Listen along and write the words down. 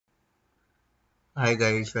Hi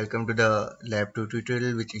guys, welcome to the Lab2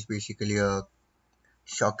 tutorial, which is basically a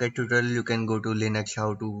shortcut tutorial. You can go to Linux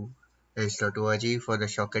how to s.org for the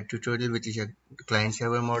shortcut tutorial, which is a client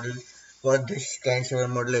server model. For this client server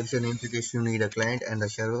model, as the name suggests, you need a client and a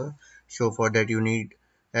server. So for that you need,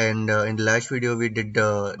 and in the last video we did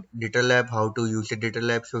the data lab, how to use the data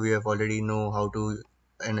lab. So we have already know how to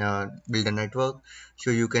build a network.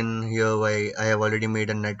 So you can hear why I have already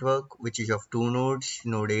made a network which is of two nodes,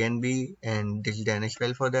 node A and B, and this is the NS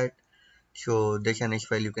file for that. So this NS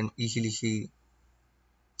file you can easily see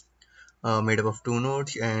made up of two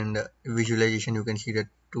nodes, and visualization you can see the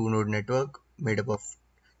two node network made up of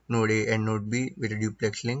node A and node B with a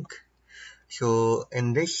duplex link. So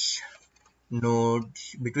in this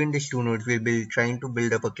nodes, between these two nodes, we'll be trying to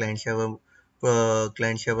build up a client server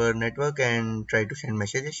network and try to send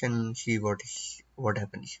messages and see what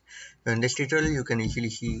happens. So in this tutorial you can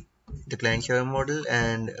easily see the client server model,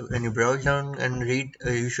 and when you browse down and read,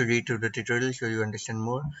 you should read through the tutorial so you understand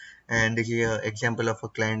more. And this is an example of a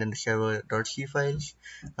client and server.c files.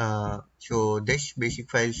 So this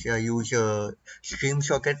basic files use a stream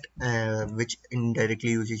socket, which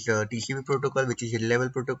indirectly uses the TCP protocol, which is a level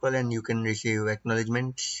protocol, and you can receive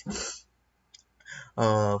acknowledgements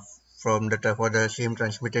uh, from the for the same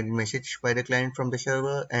transmitted message by the client from the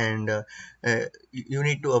server. And you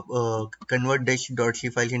need to convert this .c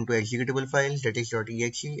files into executable files, that is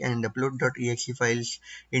 .exe, and upload .exe files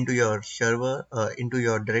into your server, into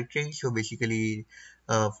your directory. So basically,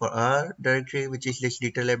 for our directory, which is this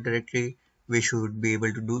data lab directory, we should be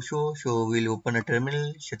able to do so. So we'll open a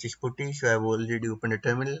terminal such as putty. So I've already opened a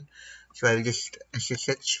terminal, so I'll just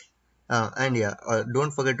ssh, and yeah, don't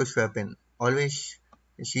forget to swap in. Always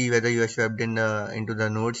see whether you are swapped in into the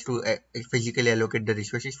nodes to physically allocate the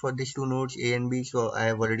resources for these two nodes A and B. So I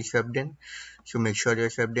have already swapped in, so make sure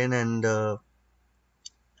you're swapped in. And the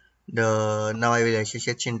now I will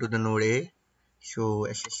ssh into the node A. So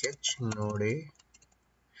ssh node A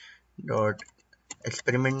dot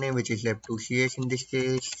experiment name, which is lab2cs in this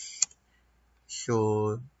case.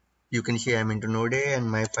 So you can see I'm into node A,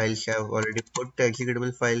 and my files have already put the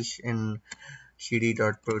executable files in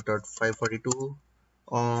cd.pro.542.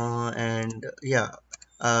 And yeah,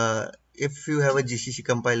 if you have a GCC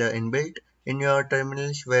compiler inbuilt in your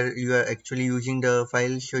terminals where you are actually using the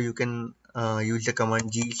files, so you can use the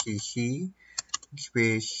command gcc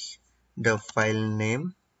space the file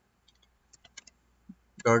name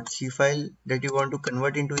 .c file that you want to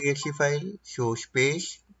convert into exe file. So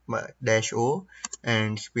space dash o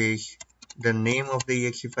and space the name of the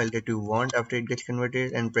exe file that you want after it gets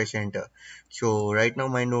converted, and press enter. So right now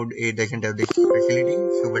my node A doesn't have this facility,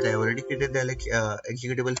 so but I already created the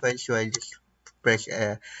executable file, so I'll just press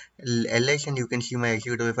ls, and you can see my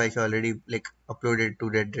executable files are already like uploaded to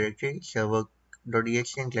that directory,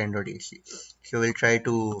 server.exe and client.exe. So we'll try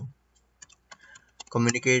to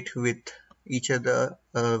communicate with each other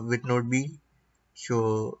with node B.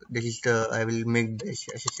 So this is the, I will make this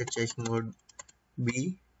ssh node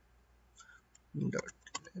B dot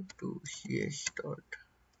to cs dot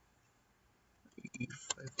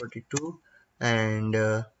EE542, and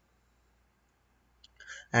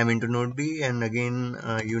I'm into node B, and again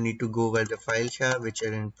you need to go where the files are, which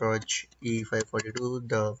are in proj EE542,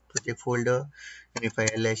 the project folder. And if I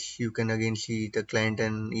ls, you can again see the client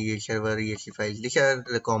and EA server exe files. These are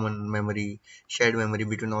the common memory, shared memory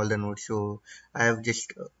between all the nodes. So I have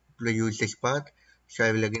just used this path. So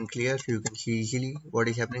I will again clear so you can see easily what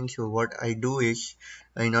is happening. So what I do is,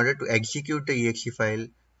 in order to execute the exe file,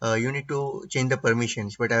 you need to change the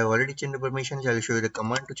permissions, but I have already changed the permissions. I'll show you the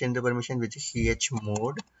command to change the permission, which is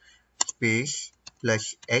chmod space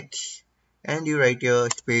plus x, and you write your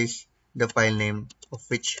space the file name of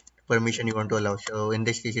which permission you want to allow. So in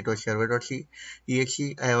this case it was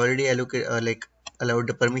server.exe. I already allowed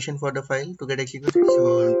the permission for the file to get executed,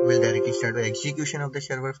 so we'll directly start the execution of the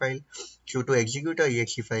server file. So to execute a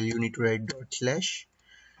exe file, you need to write dot slash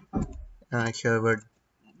server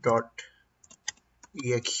dot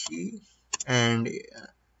exe, and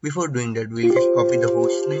before doing that we'll just copy the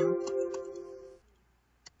host name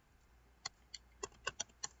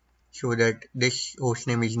so that this host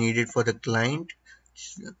name is needed for the client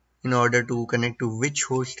in order to connect to which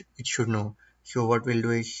host it should know. So what we'll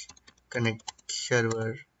do is connect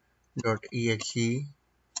server.exe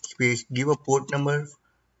space, give a port number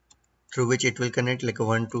through which it will connect, like a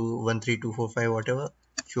 1, 2, 1, 3, 2, 4, 5, whatever.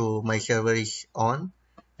 So my server is on,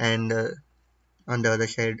 and on the other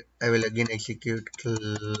side I will again execute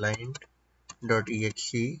client.exe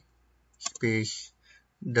space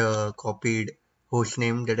the copied host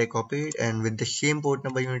name that I copied, and with the same port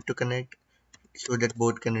number you need to connect so that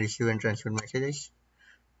both can receive and transmit messages.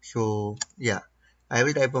 So yeah, I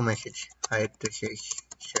will type a message. Hi, this is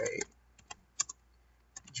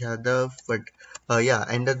Jadav, but yeah,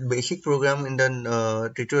 and the basic program in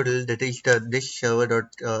the tutorial, that is the this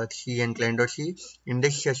server.c and client.c. In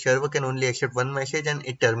this server can only accept one message and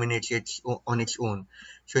it terminates on its own.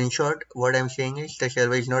 So in short, what I'm saying is the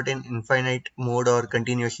server is not in infinite mode or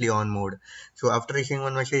continuously on mode. So after receiving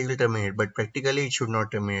one message, it will terminate, but practically it should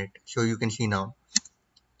not terminate. So you can see now.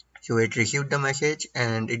 So it received the message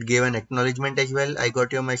and it gave an acknowledgement as well. I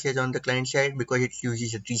got your message on the client side because it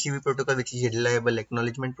uses a TCP protocol, which is a reliable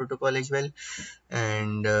acknowledgement protocol as well.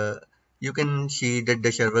 And you can see that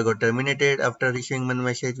the server got terminated after receiving one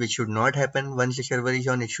message, which should not happen. Once the server is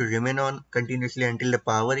on, it should remain on continuously until the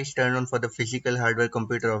power is turned on for the physical hardware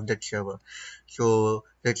computer of that server. So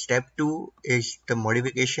that step 2 is the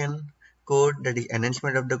modification code, that is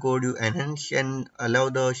enhancement of the code. You enhance and allow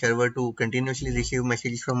the server to continuously receive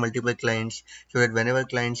messages from multiple clients, so that whenever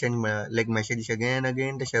clients send like messages again and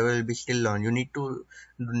again, the server will be still on. You need to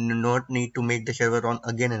not need to make the server on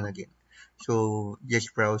again and again. So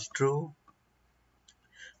just browse through.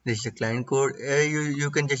 This is the client code. You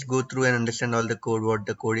can just go through and understand all the code, what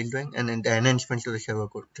the code is doing, and then the enhancements to the server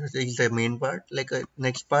code. So this is the main part, like a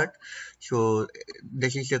next part. So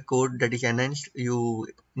this is the code that is enhanced. You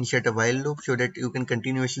insert a while loop so that you can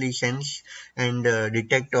continuously sense and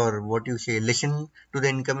detect, or what you say, listen to the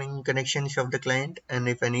incoming connections of the client. And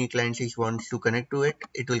if any client wants to connect to it,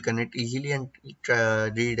 it will connect easily and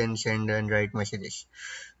read and send and write messages.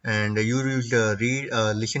 And you use the read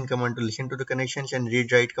listen command to listen to the connections, and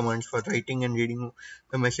read write commands for writing and reading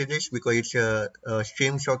the messages, because it's a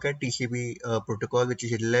stream socket TCP protocol, which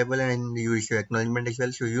is reliable, and you use your acknowledgement as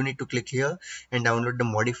well. So you need to click here and download the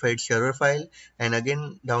modified server file, and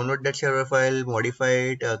again download that server file, modify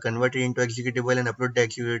it, convert it into executable, and upload the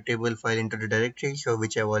executable file into the directory, so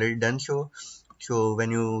which I've already done. So when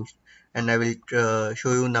you, and I will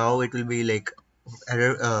show you now, it will be like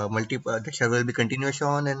error multiple, the server will be continuous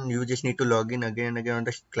on, and you just need to log in again and again on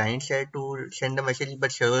the client side to send the message,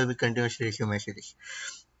 but server will continuously receive messages.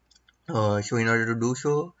 So in order to do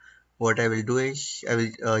so, what I will do is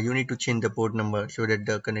you need to change the port number so that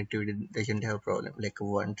the connectivity doesn't have a problem, like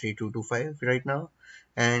 13225 right now.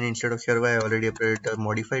 And instead of server, I already uploaded the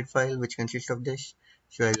modified file which consists of this.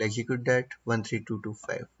 So I'll execute that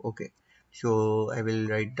 13225. Okay. So I will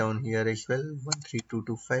write down here as well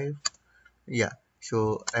 13225. Yeah,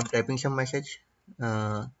 so I'm typing some message.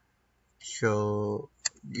 So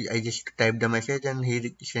I just typed the message and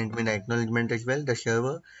he sent me the acknowledgement as well, the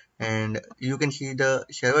server. And you can see the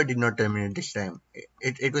server did not terminate this time.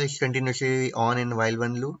 It will continuously on in while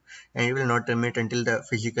one loop, and it will not terminate until the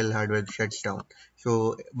physical hardware shuts down.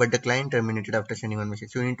 So but the client terminated after sending one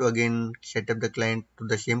message. So you need to again set up the client to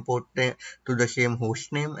the same port name, to the same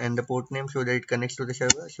host name and the port name, so that it connects to the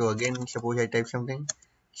server. So again, suppose I type something.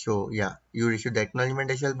 So yeah, you receive the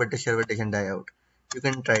acknowledgement as well, but the server doesn't die out. You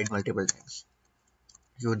can try it multiple times.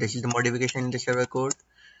 So this is the modification in the server code.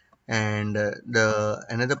 And the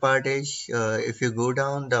another part is, if you go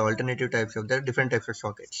down the alternative types of, there are different types of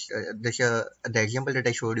sockets. The example that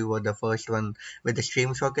I showed you was the first one with the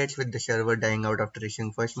stream sockets, with the server dying out after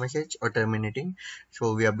receiving first message or terminating.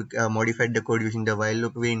 So we have modified the code using the while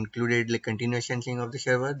loop. We included like continuous sensing of the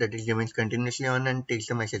server, that is remains continuously on and takes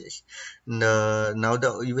the messages. Now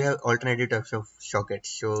we have alternative types of sockets.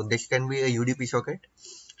 So this can be a UDP socket,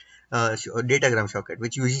 so a datagram socket,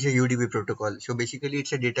 which uses a UDP protocol. So basically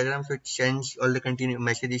it's a datagram, so it sends all the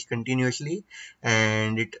messages continuously,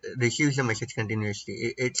 and it receives the message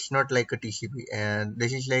continuously. It's not like a TCP, and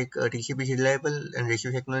this is like a TCP is reliable and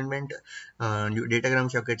receives acknowledgement. Datagram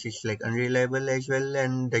sockets is like unreliable as well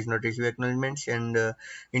and does not receive acknowledgements. And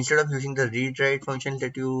instead of using the read write functions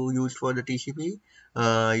that you use for the TCP,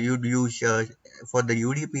 you'd use for the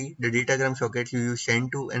UDP, the datagram sockets, you use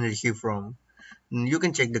send to and receive from. You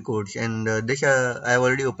can check the codes, and this I have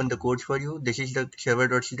already opened the codes for you. This is the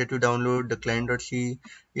server.c that you download, the client.c.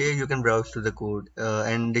 Here you can browse to the code,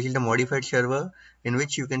 and this is the modified server, in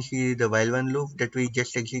which you can see the while one loop that we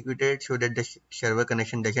just executed, so that the server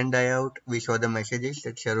connection doesn't die out. We saw the messages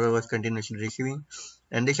that server was continuously receiving,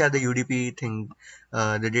 and these are the UDP thing,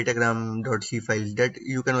 the datagram.c files that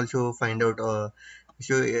you can also find out.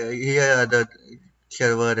 Here are the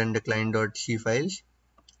server and the client.c files.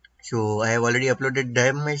 So I have already uploaded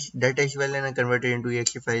that as well, and I converted into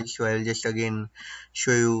exe files. So I'll just again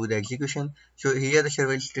show you the execution. So here the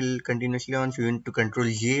server is still continuously on. So you need to control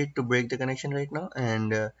J to break the connection right now,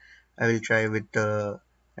 and I will try with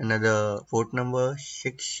another port number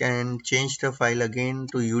 6, and change the file again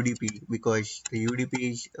to UDP, because the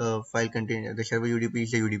UDP is file container, the server UDP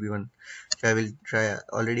is the UDP one. So I will try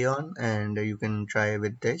already on, and you can try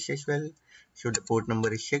with this as well. So the port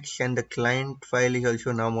number is 6, and the client file is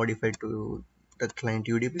also now modified to the client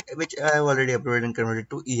UDP, which I have already uploaded and converted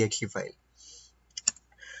to exe file.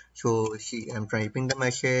 So I'm typing the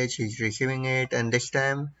message, he's receiving it, and this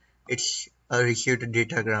time it's a received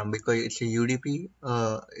datagram because it's a UDP,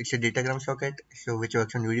 it's a datagram socket, so which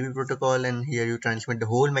works on UDP protocol, and here you transmit the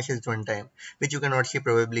whole message at one time, which you cannot see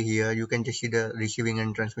probably here. You can just see the receiving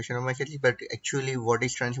and transmission of messages, but actually what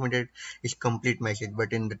is transmitted is complete message.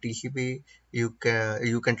 But in the TCP, you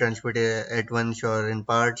can transmit at once or in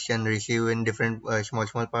parts and receive in different small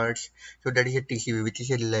parts. So that is a TCP, which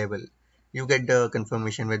is a level. You get the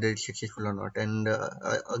confirmation whether it's successful or not, and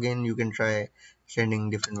again you can try sending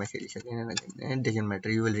different messages again and again, it doesn't matter,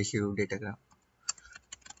 you will receive datagram.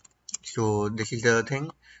 So this is the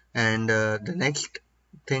thing, and the next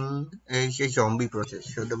thing is a zombie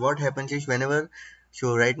process. So the what happens is whenever,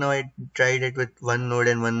 so right now I tried it with one node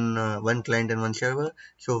and one client and one server.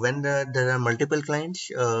 So when there are multiple clients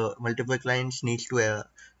needs to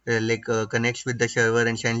connects with the server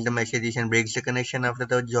and sends the messages and breaks the connection after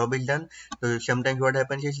the job is done. So sometimes what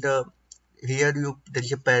happens is here there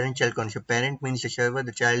is a parent child concept. Parent means the server,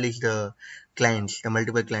 the child is the clients, the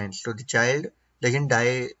multiple clients. So the child doesn't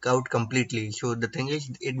die out completely. So the thing is,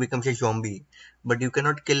 it becomes a zombie, but you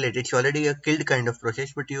cannot kill it. It's already a killed kind of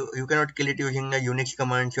process, but you cannot kill it using a Unix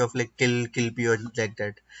commands of like kill p or like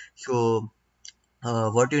that. So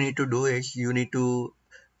what you need to do is you need to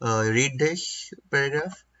read this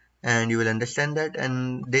paragraph, and you will understand that,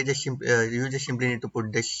 and you just simply need to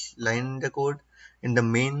put this line in the code in the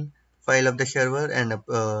main file of the server, and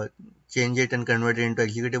change it and convert it into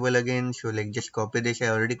executable again. So like just copy this. I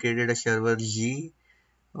already created a server G.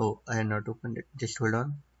 Oh, I have not opened it, just hold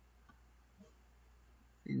on.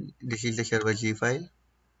 This is the server G file.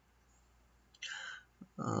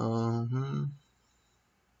 um,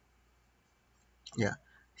 yeah,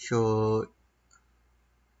 so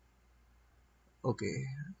okay.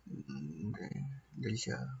 There is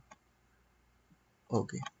a,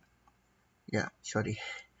 okay, yeah, sorry.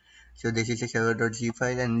 So this is a server.g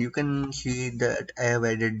file, and you can see that I have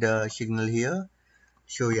added the signal here.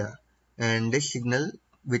 So yeah, and this signal,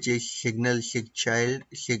 which is signal sig child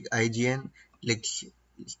sig IGN, like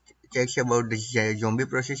checks about the zombie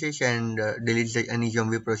processes, and deletes any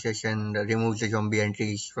zombie process, and removes the zombie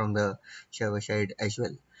entries from the server side as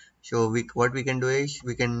well. So what we can do is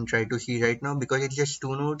we can try to see right now, because it's just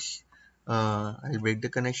two nodes. I'll break the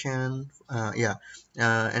connection. Yeah,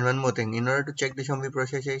 and one more thing, in order to check the zombie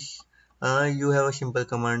processes, you have a simple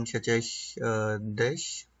command such as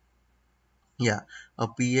this. Yeah, a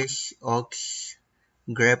ps aux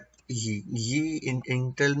grep G.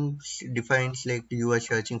 In terms defines like you are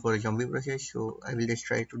searching for a zombie process. So I will just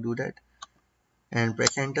try to do that and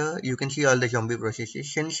press enter. You can see all the zombie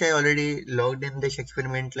processes. Since I already logged in this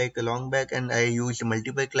experiment like a long back, and I used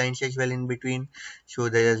multiple clients as well in between, so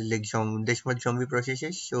there is like this much zombie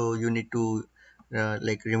processes. So you need to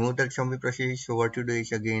like remove that zombie processes. So what you do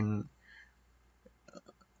is, again,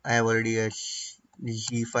 I have already a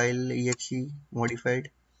G file exe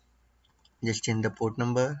modified. Just in the port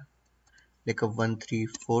number like a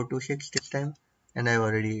 13426 this time, and I've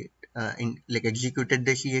already executed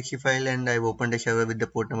the exe file, and I've opened a server with the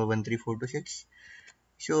port number 13426.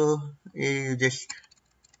 So you just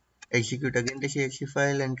execute again the exe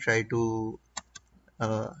file and try to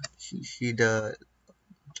see the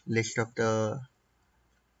list of the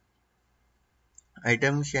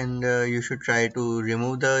items, and you should try to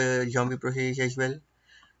remove the zombie process as well.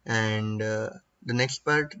 And the next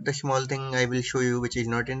part, the small thing I will show you, which is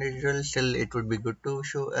not in the tutorial, still it would be good to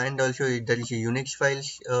show. And also there is a Unix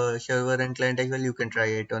files server and client as well, you can try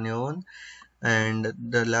it on your own. And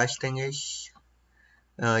the last thing is,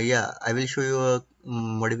 yeah, I will show you a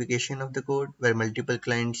modification of the code where multiple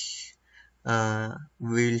clients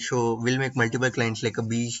will make multiple clients like a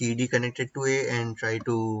B, C, D connected to A, and try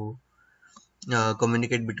to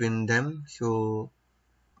communicate between them. So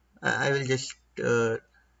I will just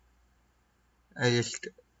I just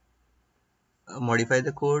modify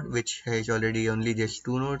the code, which has already only just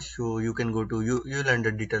two nodes. So you can go to you learn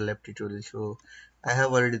the detail lab tutorial. So I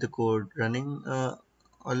have already the code running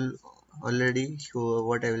all already. So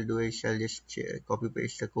what I will do is I'll just copy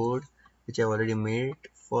paste the code which I've already made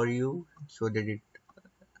for you, so that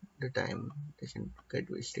the time doesn't get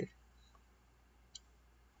wasted.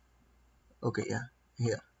 Okay, yeah,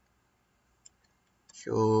 here.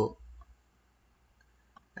 So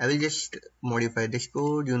I will just modify this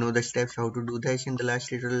code. You know the steps how to do this in the last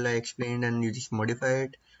tutorial I explained, and you just modify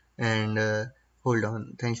it. And hold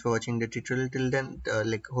on. Thanks for watching the tutorial till then.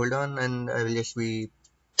 Like hold on, and I will just be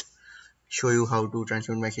show you how to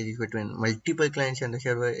transmit messages between multiple clients on the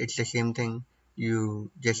server. It's the same thing. You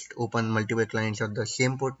just open multiple clients of the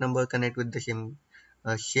same port number, connect with the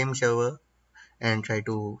same server, and try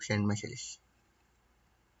to send messages.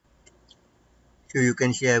 So you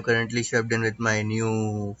can see I've currently swept in with my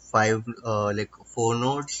new four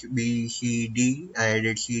nodes B, C, D. I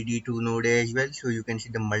added C, D to node A as well. So you can see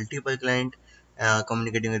the multiple client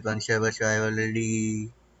communicating with one server. So I've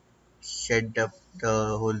already set up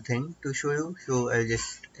the whole thing to show you. So I'll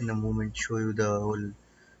just in a moment show you the whole.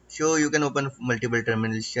 So you can open multiple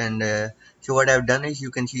terminals, and so what I've done is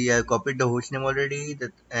you can see I've copied the hostname already,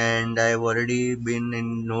 and I've already been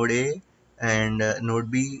in node A and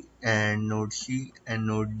node B and node C and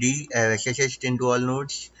node D. I've SSH'd into all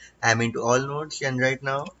nodes. I'm into all nodes, and right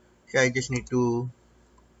now, so I just need to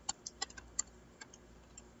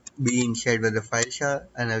be inside where the files are,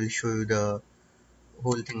 and I will show you the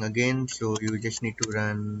whole thing again. So you just need to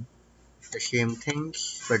run the same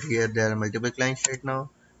things, but here there are multiple clients right now.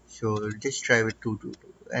 So just try with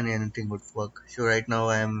 222 and anything would work. So right now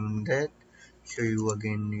I am there. Show you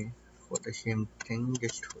again for the same thing.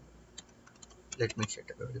 Just let me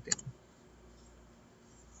set up everything.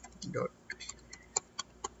 Dot,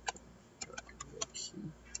 exe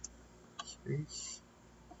space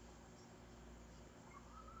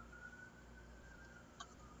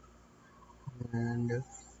and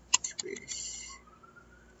space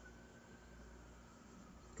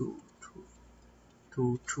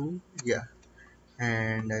 222. Yeah,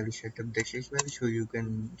 and I will set up this as well so you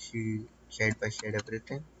can see side by side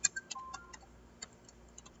everything.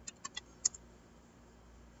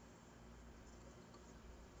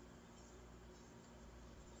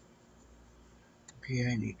 Okay,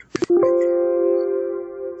 I need to type it.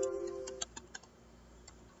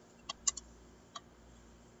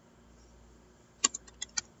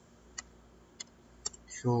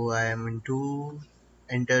 So I am into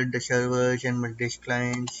entered the servers and multi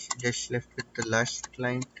clients, just left with the last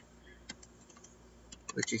client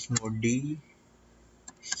which is node D.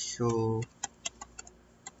 So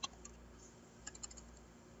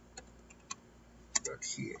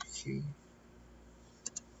 .chc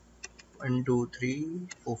 1 2 3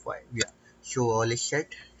 4 5, yeah. So all is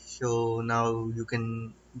set. So now you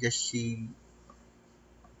can just see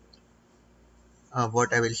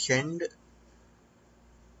what I will send.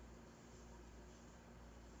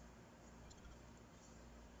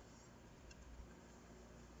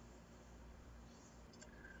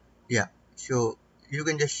 Yeah, so you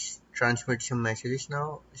can just transmit some messages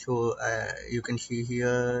now. So you can see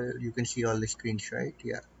here, you can see all the screens, right?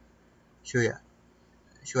 Yeah. So yeah,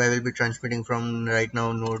 so I will be transmitting from right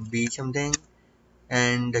now node B something,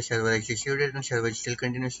 and the server executed and server is still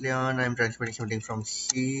continuously on. I'm transmitting something from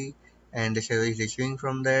C, and the server is receiving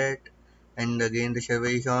from that, and again the server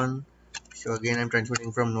is on. So again I'm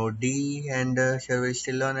transmitting from node D, and the server is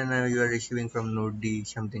still on, and now you are receiving from node D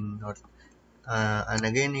something. Not and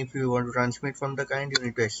again, if you want to transmit from the client, you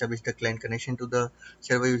need to establish the client connection to the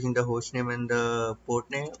server using the host name and the port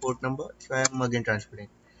number. So I am again transmitting.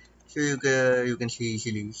 So you can see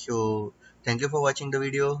easily. So thank you for watching the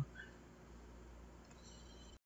video.